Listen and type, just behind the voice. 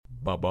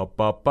Ba ba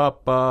ba ba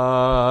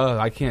ba.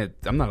 I can't.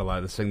 I'm not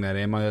allowed to sing that,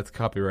 am I? That's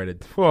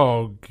copyrighted.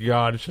 Oh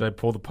God, should I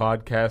pull the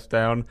podcast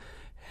down?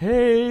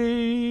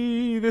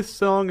 Hey, this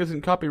song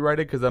isn't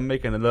copyrighted because I'm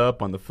making it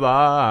up on the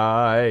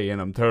fly, and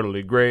I'm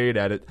totally great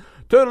at it.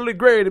 Totally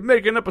great at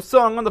making up a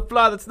song on the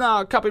fly that's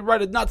not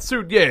copyrighted, not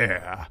sued.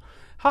 Yeah.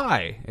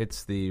 Hi,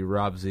 it's the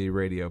Rob Z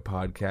Radio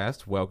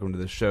Podcast. Welcome to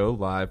the show,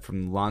 live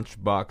from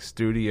Launchbox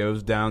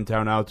Studios,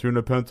 downtown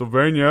Altoona,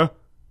 Pennsylvania.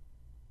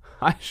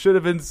 I should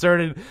have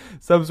inserted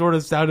some sort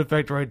of sound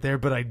effect right there,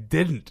 but I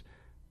didn't.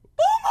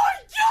 Oh my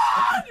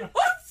God! I'm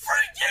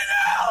freaking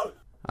out!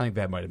 I think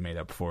that might have made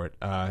up for it.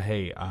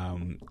 Hey,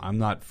 I'm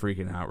not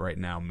freaking out right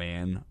now,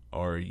 man.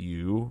 Are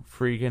you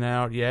freaking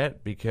out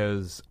yet?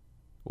 Because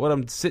what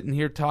I'm sitting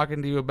here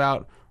talking to you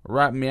about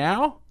right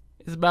meow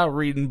is about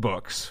reading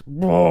books.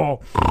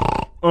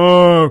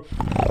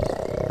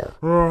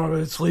 I've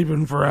been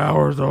sleeping for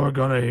hours. Oh, I'm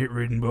gonna hate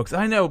reading books.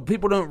 I know,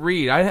 people don't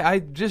read. I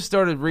just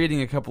started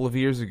reading a couple of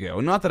years ago.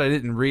 Not that I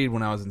didn't read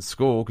when I was in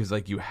school, because,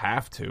 like, you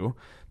have to.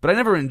 But I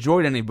never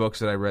enjoyed any books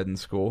that I read in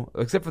school,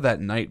 except for that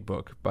Night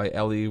book by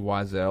Elie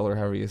Wiesel, or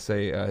however you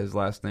say his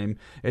last name.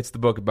 It's the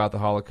book about the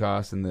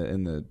Holocaust and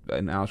in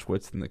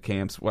Auschwitz and the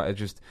camps.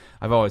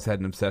 I've always had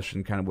an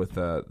obsession kind of with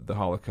the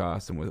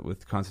Holocaust and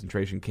with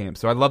concentration camps.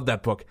 So I love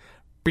that book.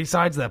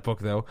 Besides that book,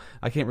 though,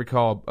 I can't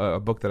recall a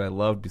book that I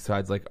loved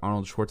besides, like,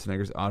 Arnold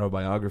Schwarzenegger's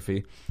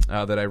autobiography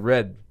that I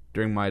read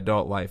during my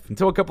adult life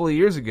until a couple of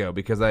years ago,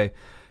 because I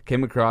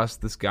came across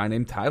this guy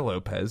named Tai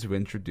Lopez who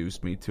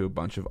introduced me to a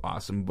bunch of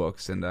awesome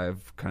books, and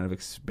I've kind of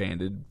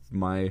expanded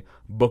my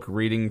book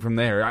reading from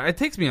there. It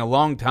takes me a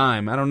long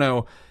time. I don't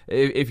know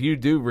if you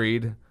do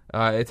read.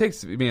 It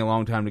takes me a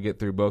long time to get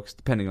through books,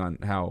 depending on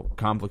how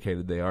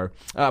complicated they are.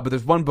 But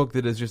there's one book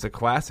that is just a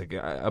classic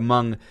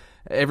among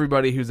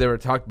everybody who's ever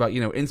talked about,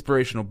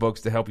 inspirational books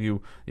to help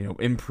you,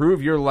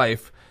 improve your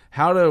life.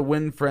 How to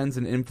Win Friends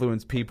and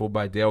Influence People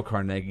by Dale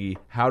Carnegie.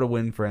 How to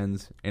Win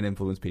Friends and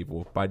Influence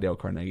People by Dale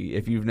Carnegie.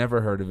 If you've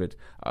never heard of it,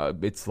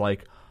 it's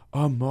like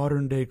a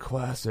modern day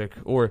classic,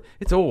 or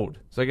it's old.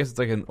 So I guess it's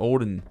like an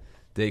olden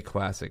day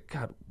classic.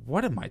 God,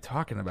 what am I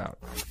talking about?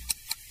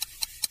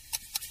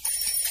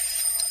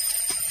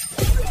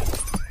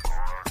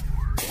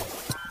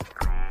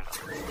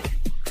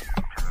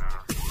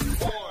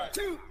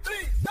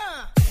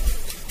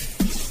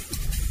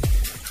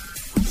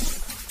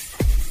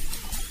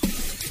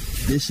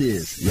 This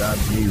is Rob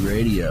Z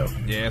Radio.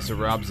 Yeah, so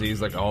Rob Z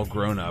is like all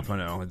grown up. I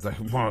know. It's like,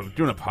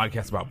 doing a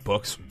podcast about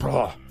books.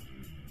 Blah.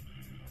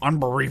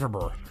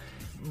 Unbelievable.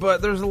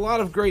 But there's a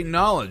lot of great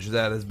knowledge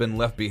that has been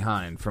left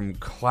behind from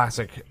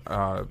classic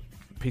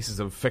pieces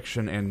of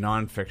fiction and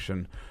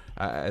nonfiction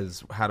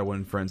as How to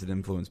Win Friends and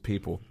Influence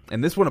People.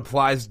 And this one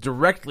applies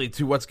directly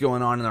to what's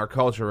going on in our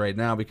culture right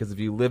now, because if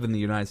you live in the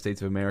United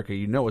States of America,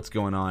 you know what's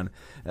going on.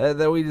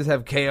 That we just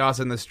have chaos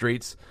in the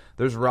streets.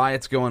 There's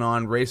riots going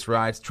on, race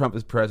riots, Trump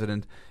is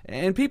president,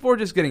 and people are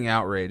just getting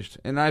outraged.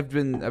 And I've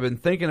been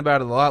thinking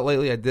about it a lot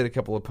lately. I did a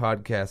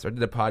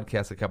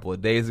podcast a couple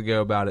of days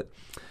ago about it.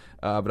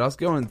 But I was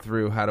going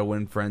through How to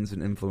Win Friends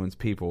and Influence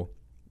People,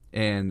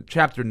 and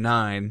chapter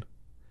 9,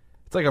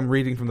 it's like I'm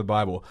reading from the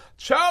Bible.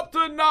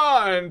 Chapter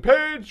 9,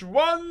 page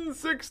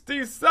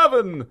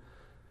 167.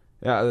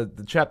 Yeah,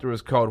 the chapter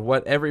was called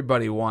What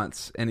Everybody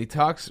Wants, and he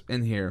talks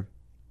in here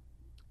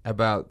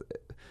about,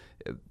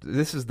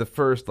 this is the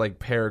first like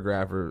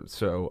paragraph or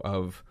so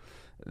of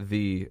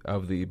the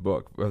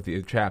book, of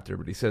the chapter,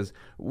 but he says,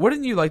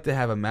 wouldn't you like to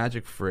have a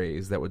magic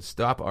phrase that would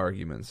stop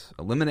arguments,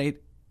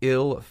 eliminate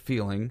ill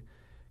feeling,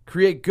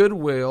 create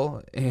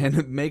goodwill,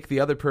 and make the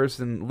other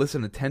person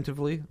listen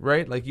attentively,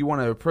 right? Like, you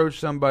want to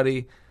approach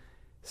somebody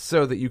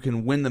so that you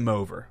can win them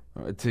over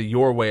to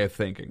your way of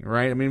thinking,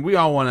 right? I mean, we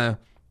all want to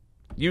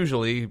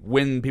usually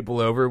win people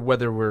over,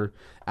 whether we're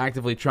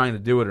actively trying to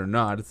do it or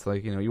not. It's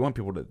like, you want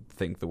people to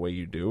think the way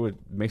you do. It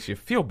makes you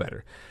feel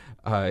better.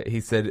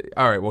 He said,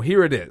 all right, well,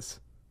 here it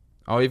is.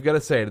 All you've got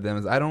to say to them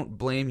is, I don't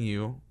blame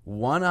you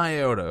one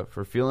iota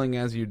for feeling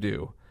as you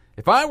do.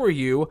 If I were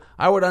you,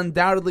 I would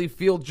undoubtedly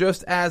feel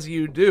just as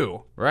you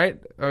do,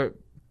 right?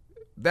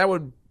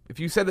 If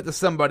you said it to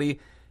somebody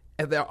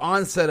at the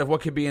onset of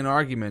what could be an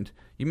argument,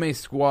 you may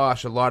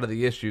squash a lot of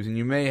the issues, and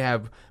you may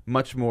have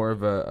much more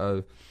of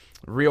a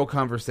real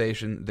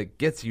conversation that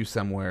gets you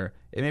somewhere,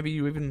 and maybe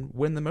you even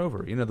win them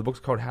over. The book's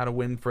called How to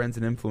Win Friends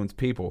and Influence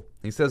People.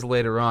 He says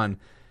later on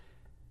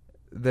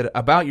that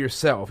about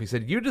yourself, he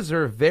said, you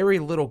deserve very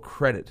little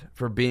credit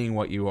for being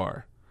what you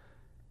are.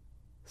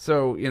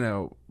 So,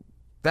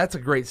 that's a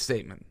great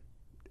statement.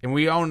 And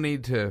we all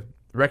need to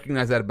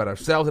recognize that about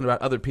ourselves and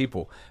about other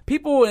people.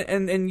 People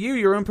and you,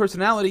 your own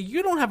personality,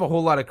 you don't have a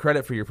whole lot of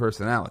credit for your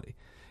personality.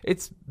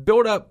 It's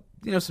built up,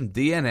 some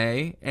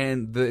DNA,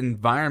 and the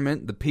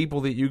environment, the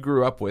people that you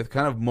grew up with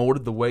kind of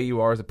molded the way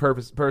you are as a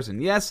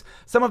person. Yes,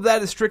 some of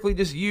that is strictly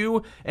just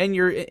you and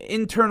your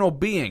internal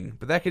being,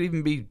 but that could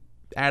even be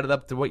added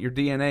up to what your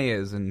DNA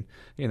is. And,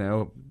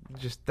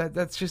 just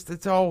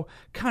it's all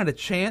kind of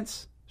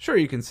chance. Sure,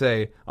 you can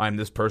say, I'm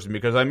this person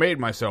because I made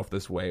myself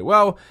this way.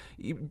 Well,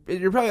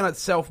 you're probably not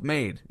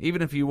self-made.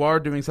 Even if you are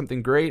doing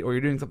something great or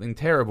you're doing something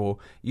terrible,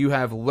 you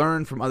have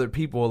learned from other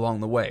people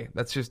along the way.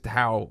 That's just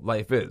how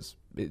life is.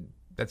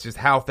 That's just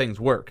how things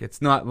work.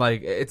 It's not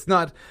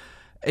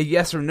a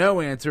yes or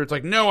no answer. It's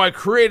like, no, I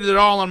created it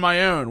all on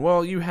my own.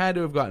 Well, you had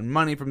to have gotten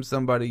money from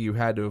somebody. You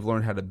had to have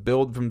learned how to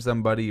build from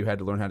somebody. You had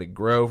to learn how to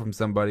grow from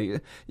somebody.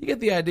 You get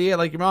the idea.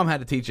 Like, your mom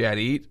had to teach you how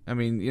to eat. I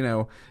mean,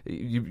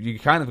 you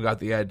kind of got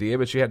the idea,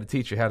 but she had to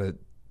teach you how to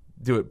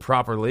do it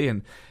properly,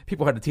 and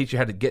people had to teach you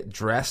how to get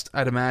dressed,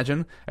 I'd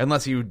imagine,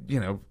 unless you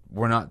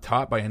were not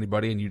taught by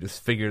anybody and you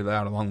just figured it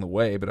out along the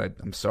way. But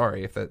I'm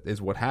sorry if that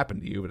is what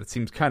happened to you, but it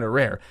seems kind of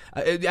rare.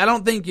 I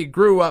don't think you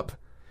grew up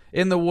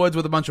in the woods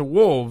with a bunch of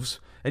wolves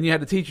and you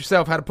had to teach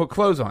yourself how to put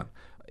clothes on,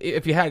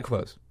 if you had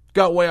clothes.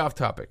 Got way off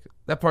topic.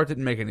 That part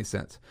didn't make any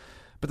sense.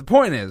 But the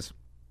point is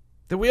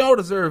that we all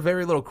deserve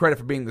very little credit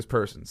for being this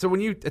person. So when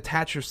you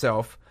attach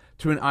yourself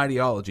to an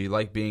ideology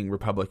like being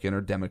Republican or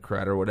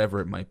Democrat or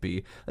whatever it might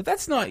be,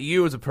 that's not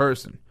you as a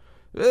person.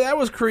 That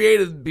was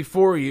created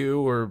before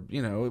you, or,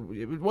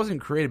 it wasn't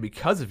created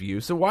because of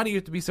you. So why do you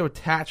have to be so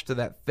attached to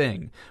that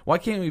thing? Why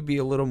can't we be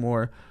a little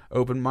more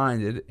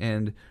open-minded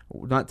and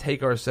not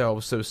take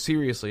ourselves so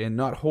seriously and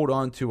not hold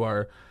on to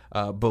our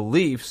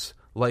beliefs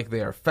like they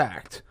are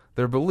fact?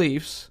 They're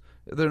beliefs.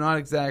 They're not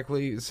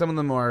exactly... Some of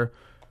them are...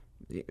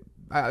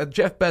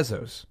 Jeff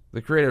Bezos,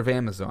 the creator of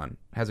Amazon,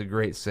 has a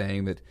great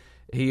saying that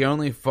he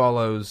only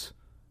follows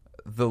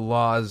the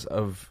laws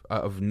of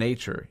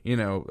nature,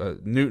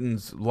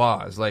 Newton's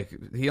laws. Like,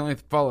 he only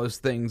follows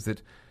things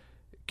that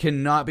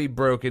cannot be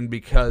broken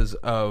because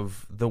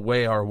of the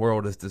way our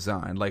world is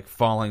designed, like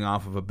falling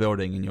off of a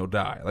building and you'll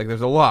die. Like,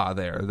 there's a law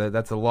there.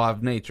 That's a law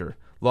of nature,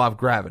 law of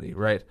gravity,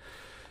 right?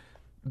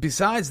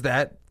 Besides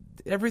that,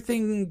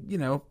 everything,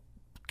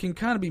 can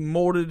kind of be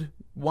molded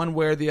one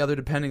way or the other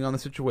depending on the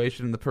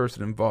situation and the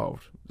person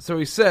involved. So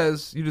he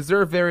says, you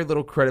deserve very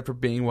little credit for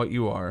being what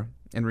you are.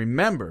 And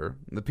remember,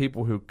 the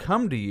people who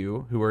come to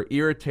you, who are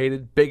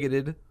irritated,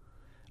 bigoted,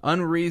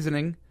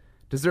 unreasoning,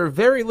 deserve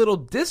very little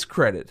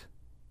discredit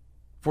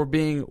for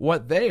being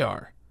what they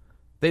are.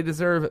 They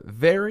deserve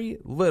very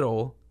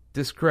little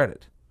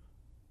discredit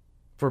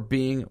for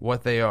being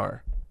what they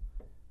are.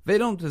 They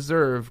don't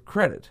deserve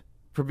credit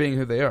for being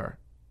who they are.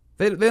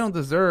 They don't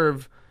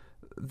deserve...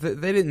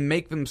 They didn't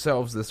make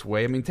themselves this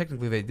way. I mean,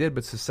 technically they did,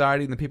 but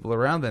society and the people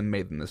around them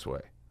made them this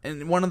way.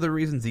 And one of the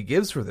reasons he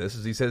gives for this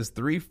is he says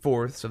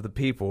 3/4 of the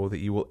people that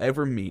you will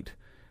ever meet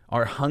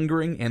are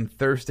hungering and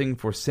thirsting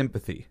for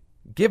sympathy.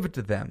 Give it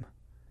to them,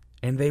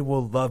 and they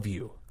will love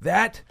you.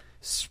 That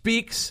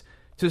speaks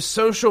to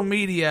social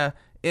media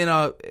in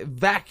a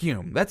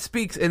vacuum. That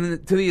speaks to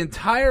the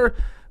entire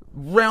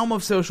realm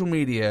of social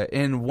media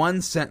in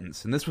one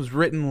sentence. And this was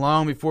written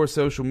long before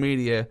social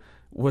media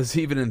was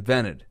even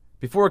invented.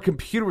 Before a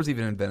computer was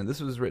even invented. This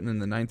was written in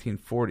the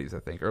 1940s, I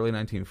think, early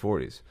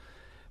 1940s.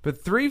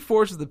 But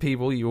 3/4 of the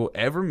people you will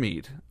ever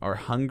meet are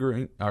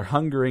hungering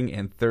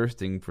and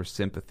thirsting for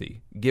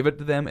sympathy. Give it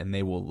to them, and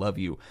they will love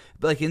you.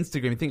 Like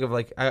Instagram, you think of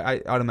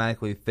I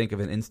automatically think of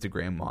an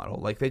Instagram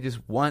model. Like, they just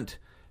want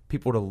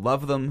people to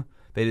love them.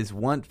 They just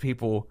want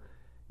people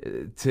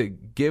to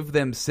give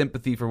them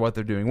sympathy for what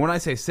they're doing. When I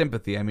say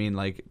sympathy, I mean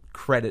like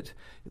credit.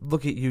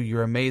 Look at you,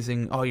 you're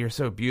amazing. Oh, you're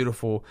so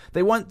beautiful.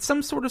 They want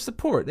some sort of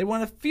support. They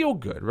want to feel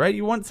good, right?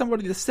 You want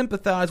somebody to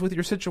sympathize with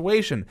your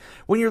situation.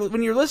 When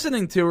you're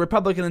listening to a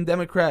Republican and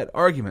Democrat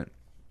argument,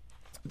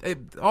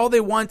 all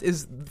they want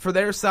is for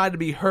their side to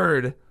be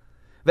heard.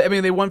 I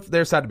mean, they want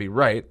their side to be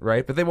right?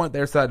 But they want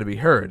their side to be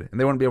heard, and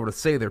they want to be able to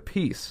say their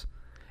piece.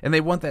 And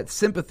they want that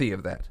sympathy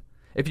of that.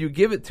 If you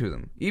give it to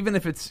them, even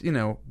if it's,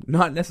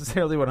 not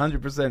necessarily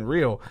 100%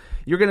 real,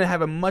 you're going to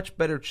have a much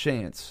better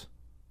chance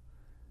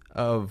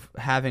of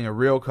having a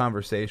real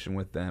conversation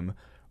with them,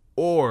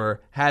 or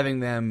having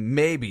them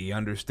maybe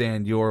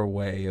understand your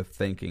way of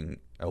thinking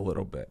a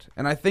little bit.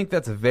 And I think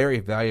that's a very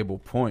valuable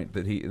point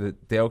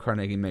that Dale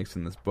Carnegie makes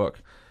in this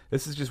book.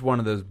 This is just one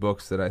of those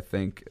books that I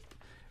think,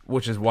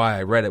 which is why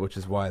I read it, which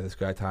is why this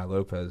guy Ty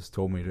Lopez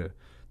told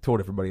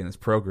everybody in his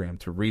program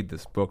to read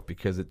this book,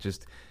 because it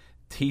just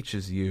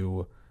teaches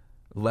you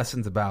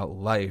lessons about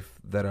life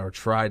that are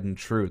tried and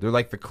true. They're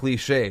like the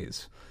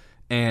cliches.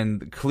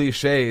 And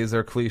cliches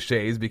are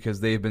cliches because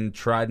they've been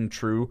tried and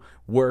true,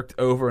 worked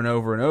over and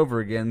over and over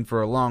again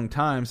for a long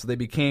time, so they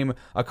became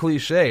a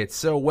cliche. It's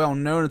so well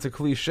known it's a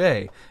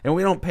cliche. And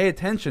we don't pay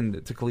attention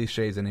to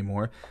cliches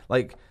anymore.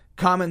 Like,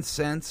 common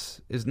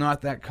sense is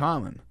not that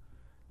common.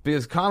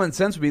 Because common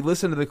sense would be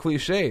listen to the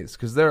cliches,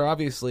 because they're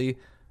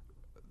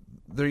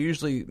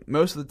usually,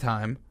 most of the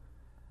time,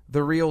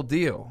 the real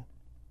deal.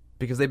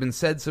 Because they've been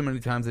said so many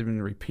times, they've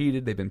been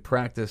repeated, they've been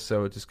practiced,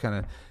 so it just kind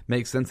of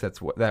makes sense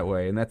that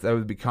way. And that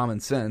would be common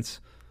sense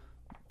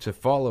to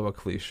follow a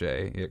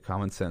cliche. Yet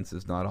common sense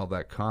is not all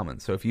that common.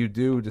 So if you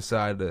do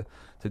decide to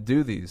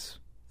do these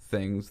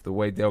things the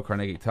way Dale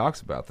Carnegie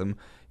talks about them,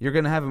 you're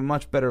going to have a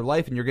much better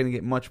life, and you're going to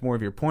get much more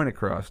of your point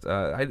across.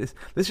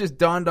 This just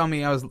dawned on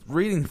me. I was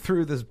reading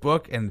through this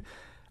book, and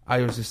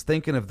I was just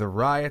thinking of the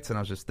riots, and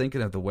I was just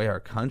thinking of the way our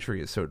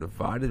country is so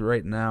divided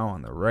right now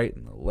on the right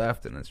and the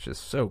left, and it's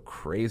just so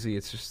crazy.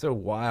 It's just so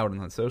wild, and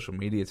on social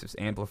media, it's just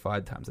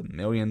amplified times a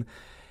million.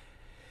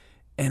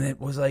 And it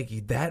was like,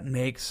 that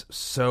makes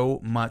so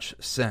much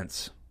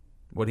sense,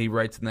 what he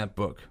writes in that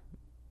book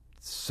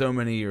so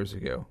many years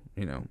ago,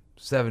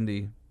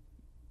 70,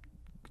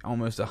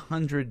 almost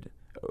 100,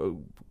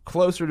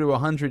 closer to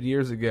 100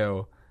 years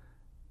ago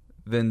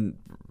than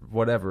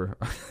whatever.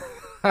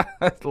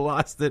 I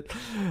lost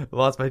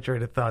my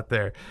train of thought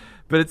there.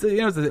 But it's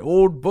it's an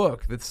old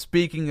book that's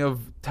speaking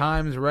of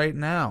times right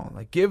now.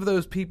 Like, give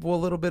those people a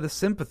little bit of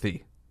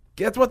sympathy.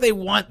 That's what they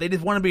want. They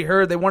just want to be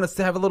heard. They want us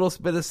to have a little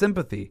bit of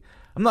sympathy.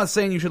 I'm not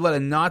saying you should let a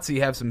Nazi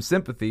have some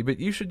sympathy, but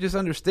you should just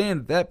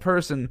understand that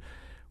person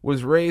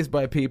was raised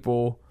by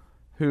people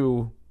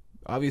who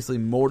obviously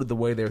molded the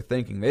way they're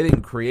thinking. They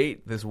didn't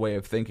create this way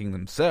of thinking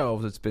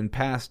themselves. It's been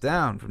passed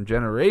down from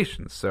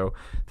generations. So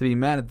to be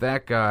mad at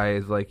that guy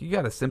is like, you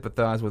got to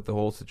sympathize with the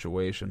whole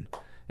situation.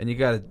 And you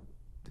got to,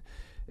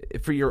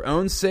 for your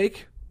own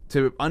sake,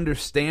 to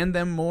understand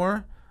them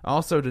more.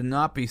 Also, to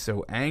not be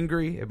so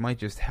angry. It might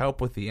just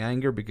help with the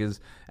anger, because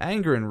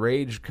anger and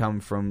rage come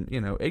from,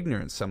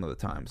 ignorance some of the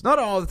times. Not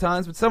all the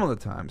times, but some of the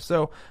times.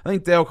 So I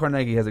think Dale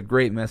Carnegie has a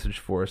great message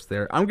for us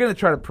there. I'm going to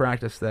try to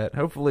practice that.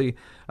 Hopefully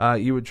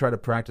you would try to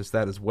practice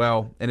that as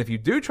well. And if you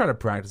do try to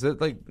practice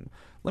it, let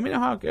me know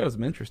how it goes.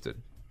 I'm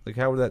interested.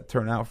 How would that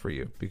turn out for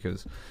you?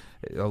 Because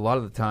a lot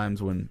of the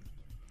times when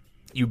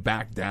you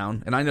back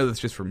down, and I know this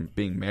just from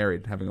being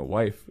married, having a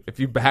wife,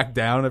 if you back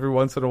down every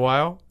once in a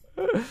while...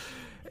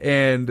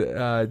 And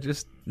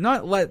just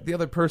not let the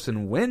other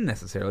person win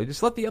necessarily.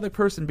 Just let the other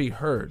person be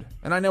heard.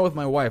 And I know with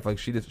my wife,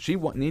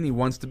 Nini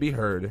wants to be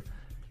heard,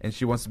 and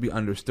she wants to be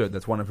understood.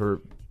 That's one of her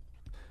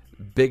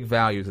big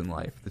values in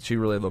life that she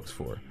really looks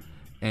for.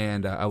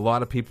 And a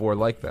lot of people are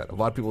like that. A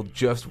lot of people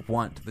just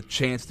want the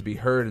chance to be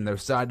heard and their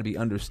side to be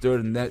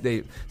understood,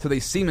 and so they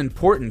seem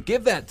important.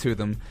 Give that to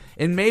them,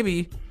 and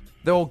maybe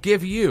they'll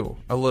give you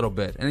a little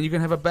bit, and then you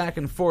can have a back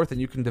and forth, and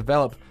you can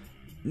develop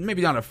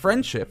maybe not a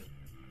friendship,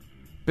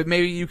 but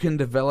maybe you can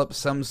develop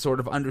some sort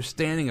of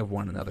understanding of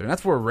one another. And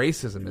that's where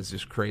racism is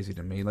just crazy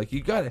to me.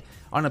 You got to,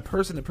 on a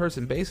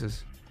person-to-person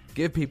basis,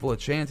 give people a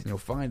chance, and you'll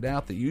find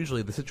out that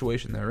usually the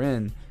situation they're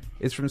in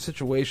is from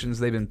situations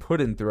they've been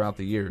put in throughout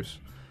the years.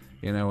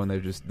 And they're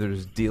just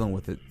dealing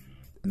with it,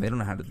 and they don't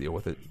know how to deal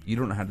with it. You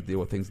don't know how to deal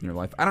with things in your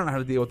life. I don't know how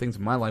to deal with things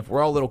in my life.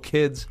 We're all little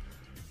kids,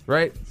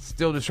 right?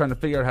 Still just trying to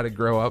figure out how to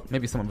grow up.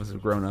 Maybe some of us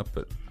have grown up,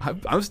 but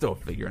I'm still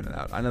figuring it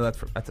out. I know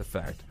that's a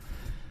fact.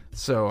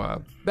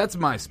 So that's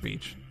my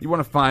speech. You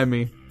want to find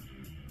me?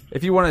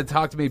 If you want to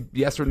talk to me,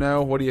 yes or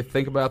no, what do you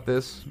think about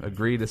this?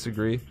 Agree,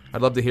 disagree?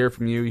 I'd love to hear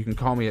from you. You can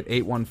call me at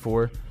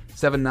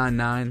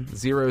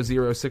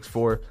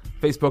 814-799-0064.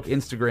 Facebook,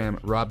 Instagram,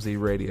 Rob Z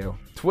Radio.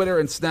 Twitter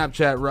and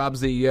Snapchat, Rob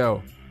Z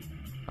Yo.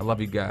 I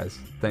love you guys.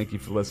 Thank you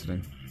for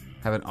listening.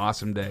 Have an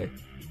awesome day.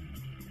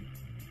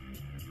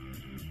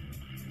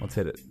 Let's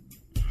hit it.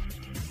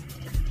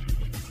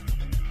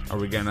 Are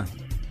we gonna...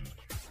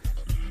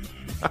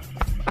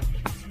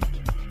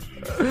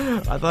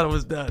 I thought it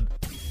was done.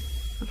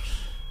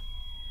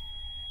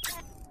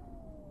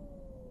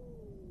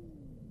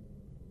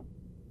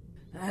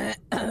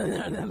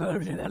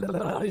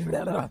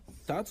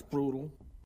 That's brutal.